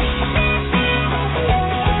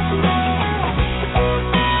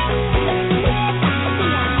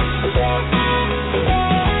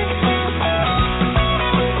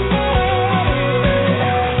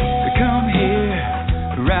 Come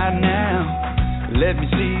here right now. Let me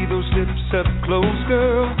see those lips up close,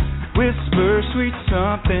 girl. Whisper sweet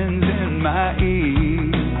somethings in my ear.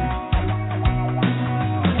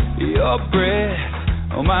 Your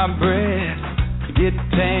breath on my breath, get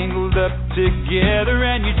tangled up together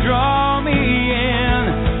and you draw me in.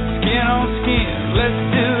 Skin on skin, let's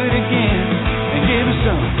do it again. And give me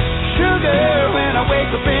some sugar when I wake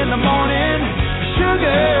up in the morning.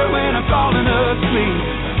 Sugar when I'm falling asleep.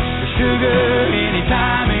 Sugar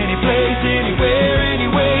anytime, any place, anywhere,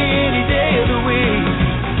 anyway, any day of the week.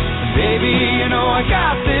 Baby, you know I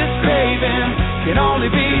got this craving, can only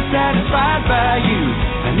be satisfied by you.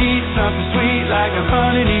 I need something sweet like a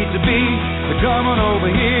honey needs to be. So come on over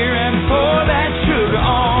here and pour that sugar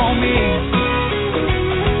on me.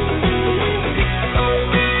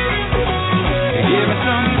 Give me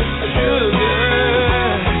some sugar.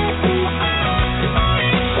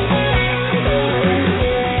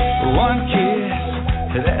 One kiss,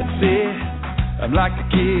 that's it. I'm like the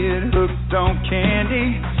kid hooked on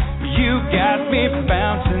candy. You got me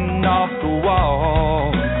bouncing off the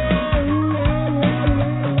wall.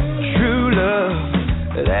 True love,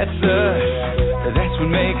 that's us. That's what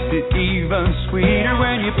makes it even sweeter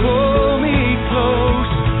when you pull me close.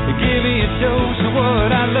 Give me a dose of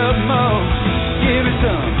what I love most. Give me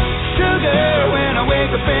some sugar when I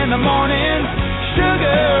wake up in the morning.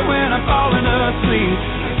 Sugar when I'm falling asleep.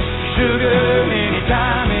 Sugar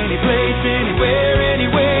anytime, any place, anywhere,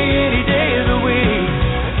 anyway, any day of the week.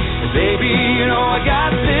 Baby, you know I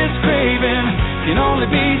got this craving, can only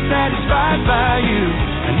be satisfied by you.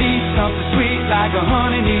 I need something sweet like a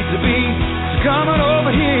honey needs to be. So come on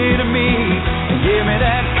over here to me and give me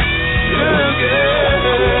that sugar.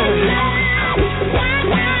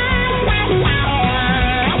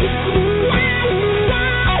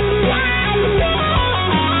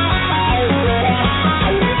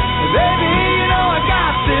 Baby, you know I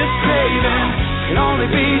got this craving, can only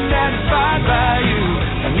be satisfied by you.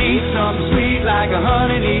 I need something sweet like a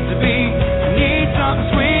honey needs to be. I need something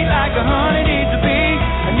sweet like a honey needs to be.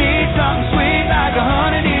 I need something sweet like a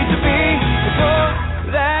honey needs to be. Pour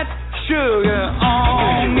that sugar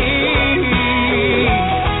on me.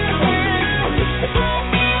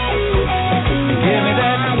 Give me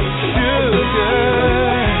that sugar.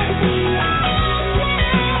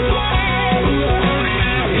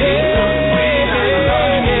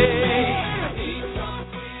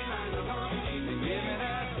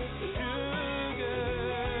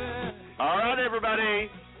 Everybody,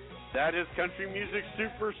 that is country music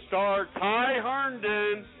superstar Ty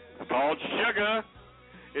Herndon. It's called Sugar.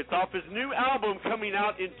 It's off his new album coming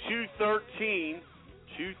out in 2013.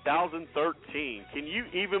 Can you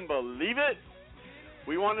even believe it?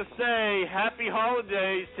 We want to say happy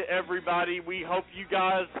holidays to everybody. We hope you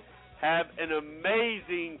guys have an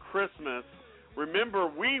amazing Christmas. Remember,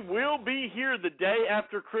 we will be here the day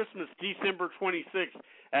after Christmas, December 26th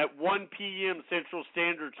at 1 p.m. Central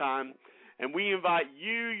Standard Time. And we invite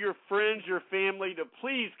you, your friends, your family to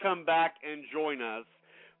please come back and join us.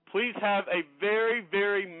 Please have a very,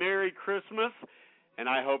 very Merry Christmas, and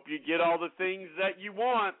I hope you get all the things that you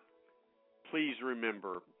want. Please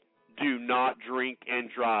remember, do not drink and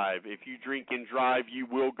drive. If you drink and drive, you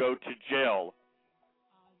will go to jail.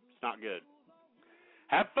 It's not good.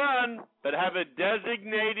 Have fun, but have a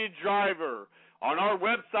designated driver. On our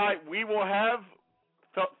website, we will have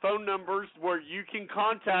phone numbers where you can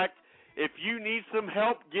contact if you need some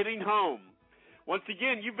help getting home. Once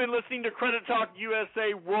again, you've been listening to Credit Talk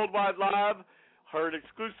USA Worldwide Live, heard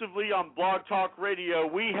exclusively on Blog Talk Radio.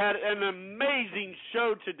 We had an amazing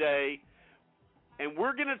show today, and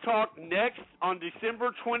we're going to talk next on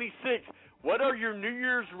December 26th. What are your New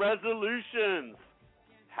Year's resolutions?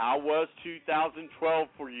 How was 2012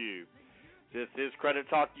 for you? This is Credit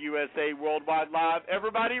Talk USA Worldwide Live.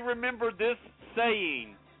 Everybody remember this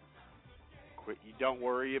saying. You don't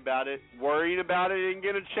worry about it. Worrying about it ain't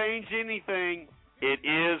going to change anything. It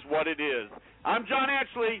is what it is. I'm John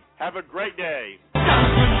Ashley. Have a great day.